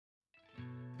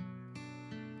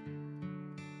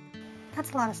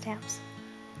That's a lot of stamps.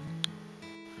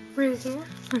 Ruth here,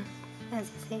 as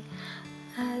you see.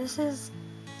 This is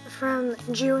from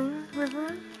Juan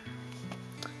Rivera,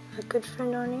 a good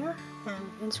friend on here,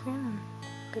 and Instagram, and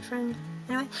good friend.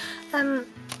 Anyway,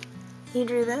 he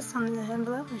drew this on the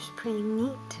envelope, which is pretty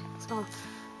neat. So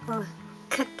I'll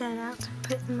cut that out and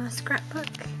put it in my scrapbook.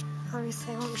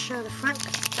 Obviously, I won't show the front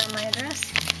because it's on my address.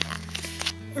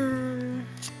 Ooh.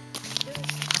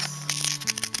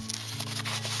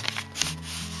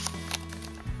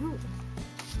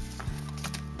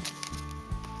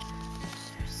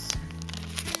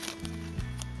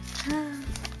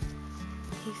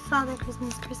 A Father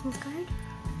Christmas card.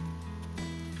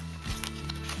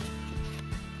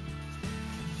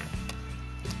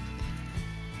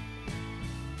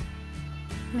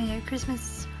 May your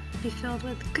Christmas be filled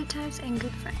with good times and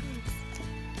good friends.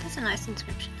 That's a nice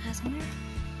inscription it has on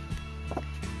there.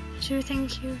 Sure,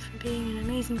 thank you for being an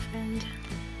amazing friend.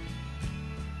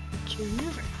 Juan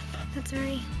Rivera. That's a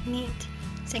very neat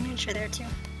signature there too.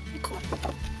 Very cool.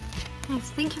 Thanks.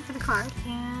 Thank you for the card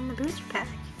and the booster pack.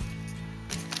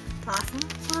 It's awesome.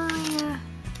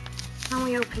 So when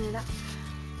we open it up,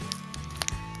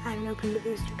 I haven't opened the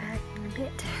booster pack in a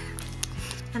bit.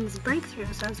 And it's a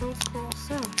breakthrough, so it's old school,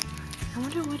 so I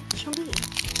wonder what it shall be.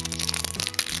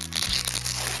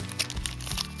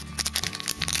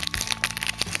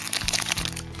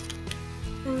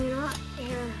 And you know what?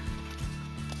 Here,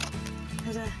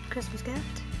 as a Christmas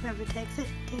gift, whoever takes it,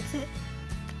 takes it.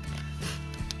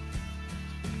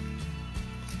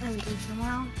 I haven't done for a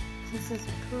while, since this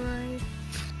parade.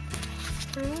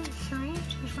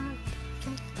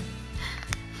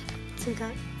 So we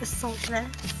got assault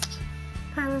vest.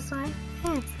 Pilot's line.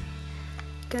 Yeah, it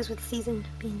goes with the season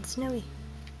being snowy.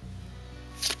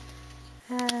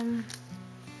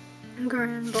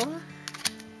 Granbull,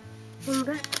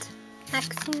 Umbert,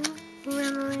 Axiom,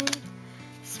 Remoraid,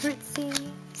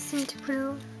 Spritzy,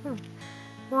 Cintipru.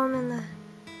 Warm in the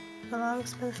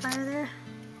logs by the fire there.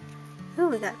 Ooh,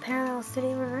 we got Parallel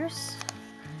City Reverse.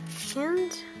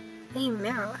 And a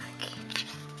Marowak.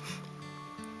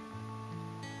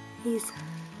 He's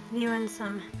viewing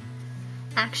some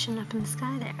action up in the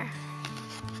sky there.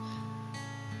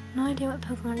 No idea what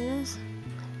Pokemon it is.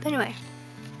 But anyway.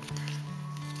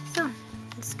 So,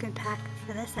 it's a good pack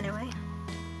for this anyway.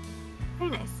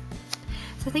 Very nice.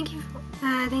 So thank you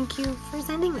for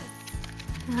sending this.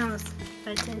 I almost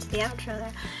put it into the outro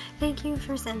there. Thank you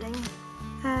for sending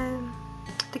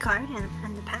the card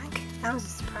and the pack. That was a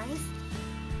surprise.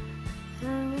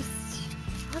 It's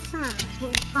awesome.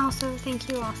 Also, thank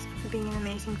you also for being an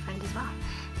amazing friend as well.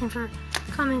 And for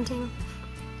commenting,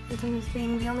 and sometimes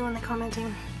being the only one that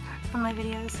commenting on my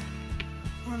videos.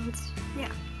 And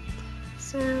yeah.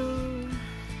 So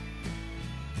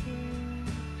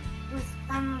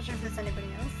I'm not sure if there's anybody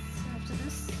else after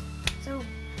this. So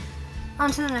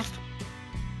on to the next one.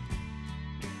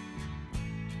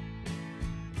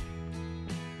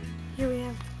 Here we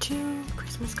have 2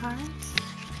 Christmas cards.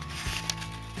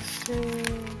 So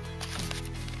if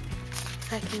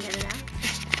I can get it out.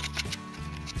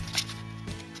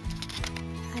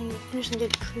 I initially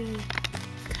did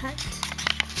pre-cut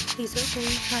these open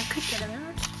so I could get them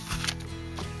out.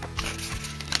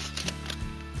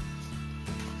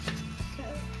 So,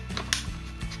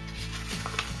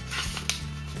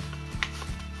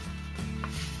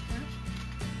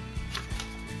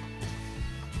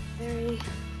 very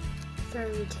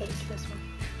thoroughly taped, this one.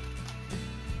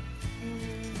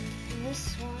 And this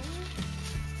one,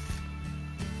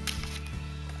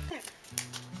 there.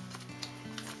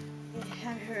 I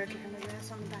have her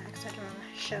address on the back, so I don't want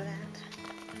to show that.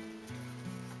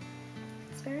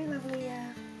 It's very lovely,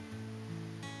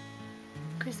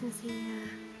 Christmassy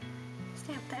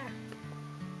stamp there.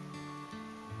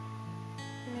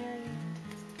 Mary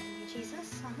and Jesus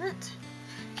on it.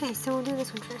 Okay, so we'll do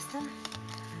this one first then.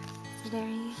 It's a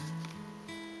very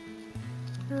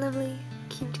lovely,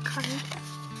 cute card.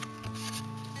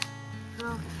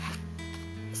 Oh,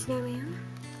 snowman.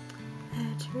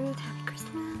 To Ruth, happy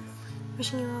Christmas.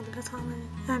 Wishing you all the best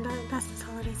bestest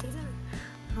holiday season.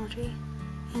 Audrey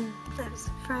and Lives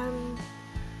from,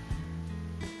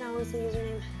 that was the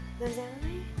username,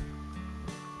 livsanime,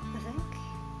 I think.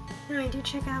 Anyway, do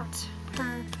check out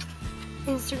her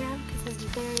Instagram because there's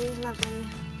very lovely,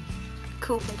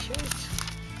 cool pictures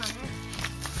on there.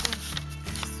 So,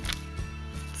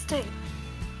 stay.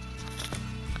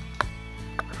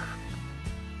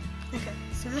 Okay,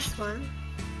 so this one.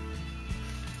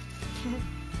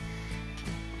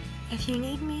 If you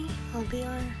need me, I'll be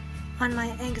on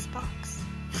my eggs box.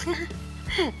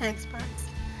 Eggs box.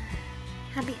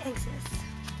 Happy Exes.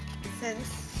 It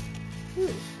says,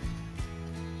 ooh.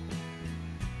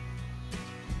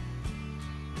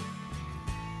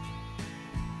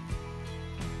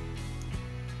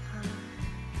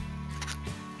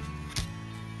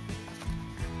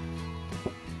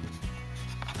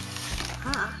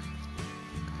 Ah.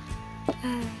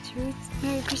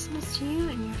 Merry Christmas to you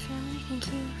and your family. Thank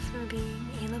you for being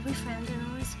a lovely friend and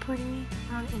always supporting me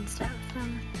on Insta.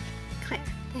 From Claire.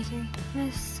 Thank you,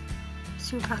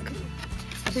 misssupaku.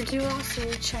 So do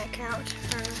also check out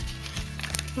her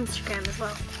Instagram as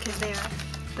well, because they are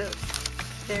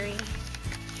both very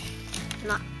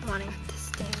not wanting to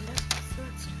stand up. So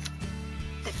that's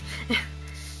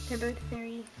just they're both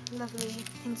very lovely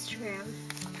Instagram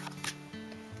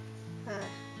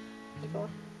people.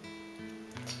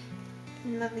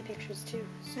 And lovely pictures too.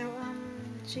 So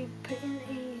she put in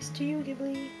a Studio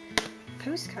Ghibli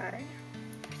postcard.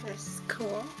 That's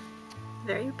cool.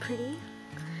 Very pretty.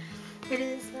 It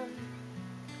is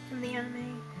from the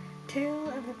anime Tale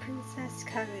of the Princess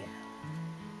Kaguya,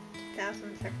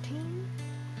 2013.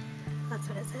 That's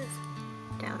what it says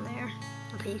down there.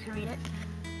 Okay, you can read it.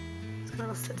 It's got a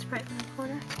little sit sprite in the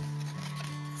corner.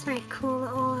 It's a very cool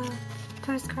little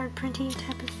postcard printy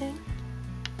type of thing.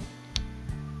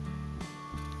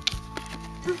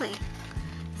 Lovely.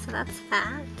 So that's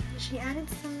that. She added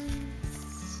some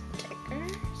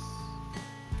stickers.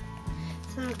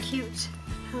 So cute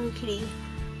Hello Kitty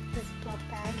this little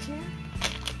bag here.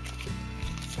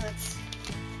 So let's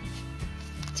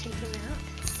take them out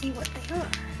and see what they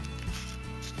are.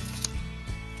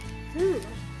 Ooh.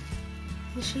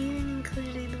 And she even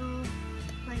included a little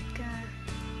like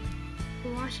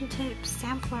washi tape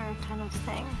sampler kind of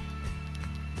thing.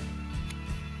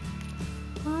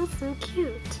 Oh, that's so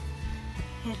cute.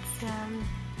 It's, I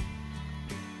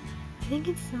think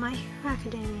it's My Hero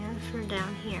Academia for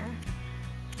down here,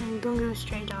 and Bungo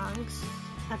Stray Dogs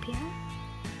up here.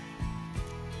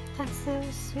 That's so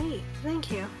sweet.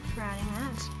 Thank you for adding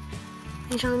that.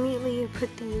 I shall immediately put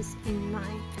these in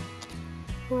my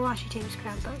washi tape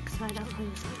scrapbook so I don't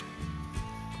lose them.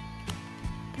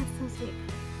 That's so sweet.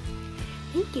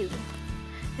 Thank you.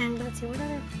 And let's see, what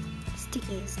other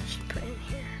stickies did she put in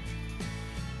here?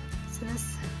 So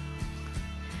this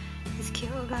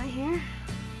cute little guy here.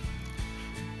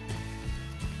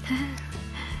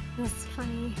 This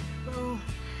funny little, is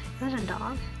that a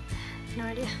dog? No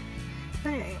idea.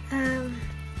 But anyway, then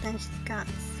she's got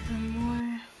some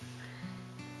more.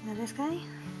 Is that this guy?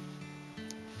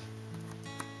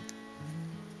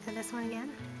 Is that this one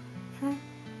again?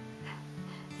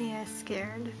 Yeah,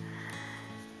 scared.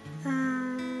 We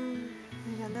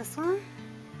got this one.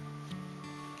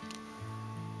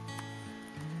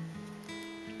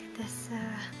 This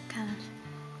kind of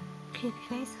creepy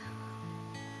face.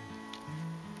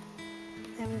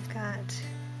 Then we've got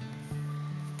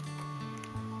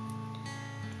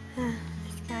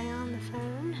this guy on the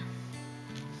phone.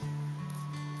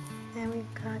 Then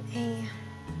we've got a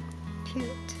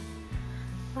cute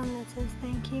one that says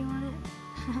thank you on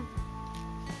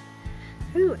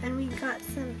it. Ooh, and we've got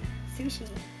some sushi.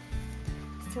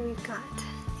 So we've got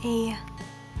a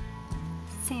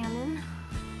salmon.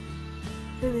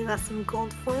 Ooh, we got some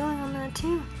gold foiling on that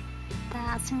too.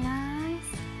 That's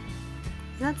nice.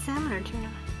 Is that salmon or tuna?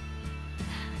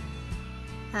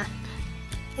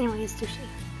 Anyway, it's sushi.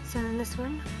 So then this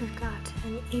one, we've got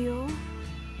an eel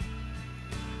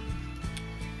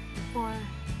or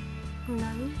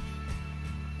unagi.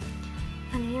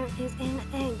 And here is an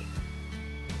egg.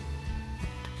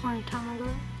 Or a tamago.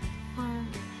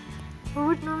 Or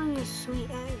what normally a sweet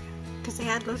egg. Because they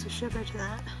add loads of sugar to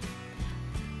that.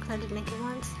 I did make it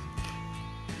once.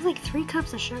 It was like 3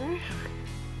 cups of sugar,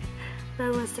 but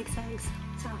it was 6 eggs.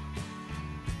 So,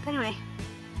 but anyway,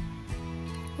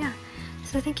 yeah.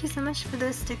 So thank you so much for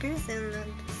those stickers and the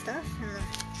stuff and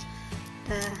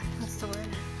the what's the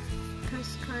word?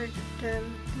 Postcard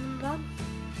blog.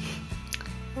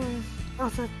 And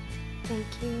also thank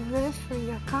you, Liv, for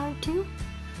your card too,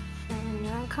 and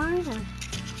your card. And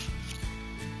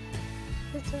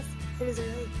it is a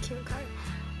really cute card.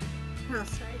 Oh,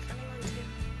 sorry, funny one too.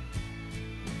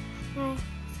 Alright,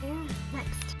 see you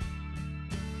next.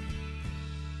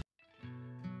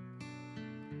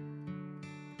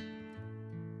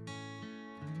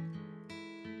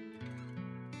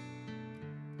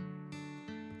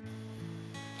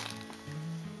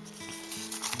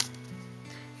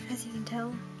 As you can tell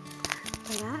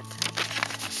by that,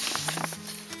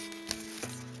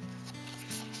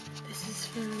 this is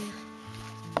from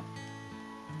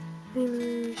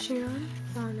Rimurushion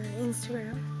on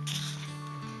Instagram.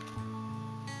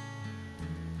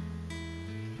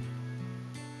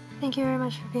 Thank you very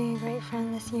much for being a great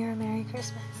friend this year. Merry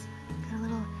Christmas. Got a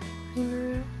little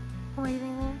rimuru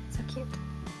waving there. So cute.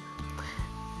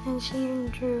 And she even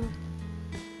drew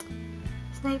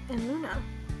Snape and Luna,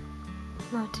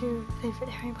 my 2 favorite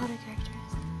Harry Potter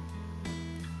characters.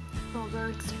 Little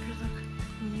road stickers look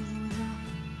amazing as well.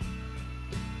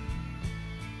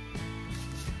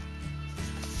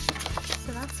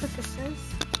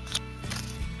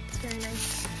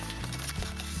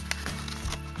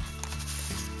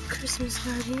 this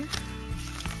card here.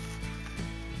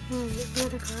 And the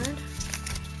other card.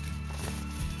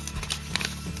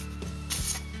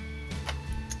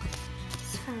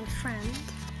 It's from a friend.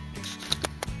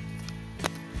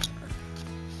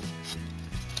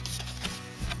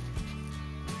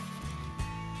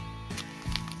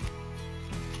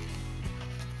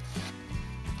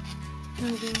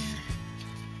 Maybe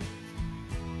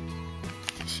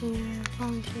she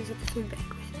volunteers at the food bank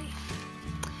with me,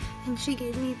 and she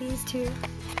gave me these two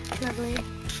lovely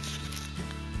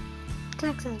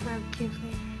Texas barbecue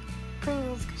flavored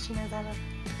Pringles because she knows I love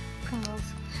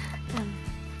Pringles.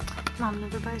 Mom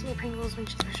never buys me Pringles when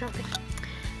she goes shopping.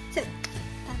 So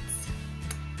that's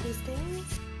these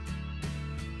things.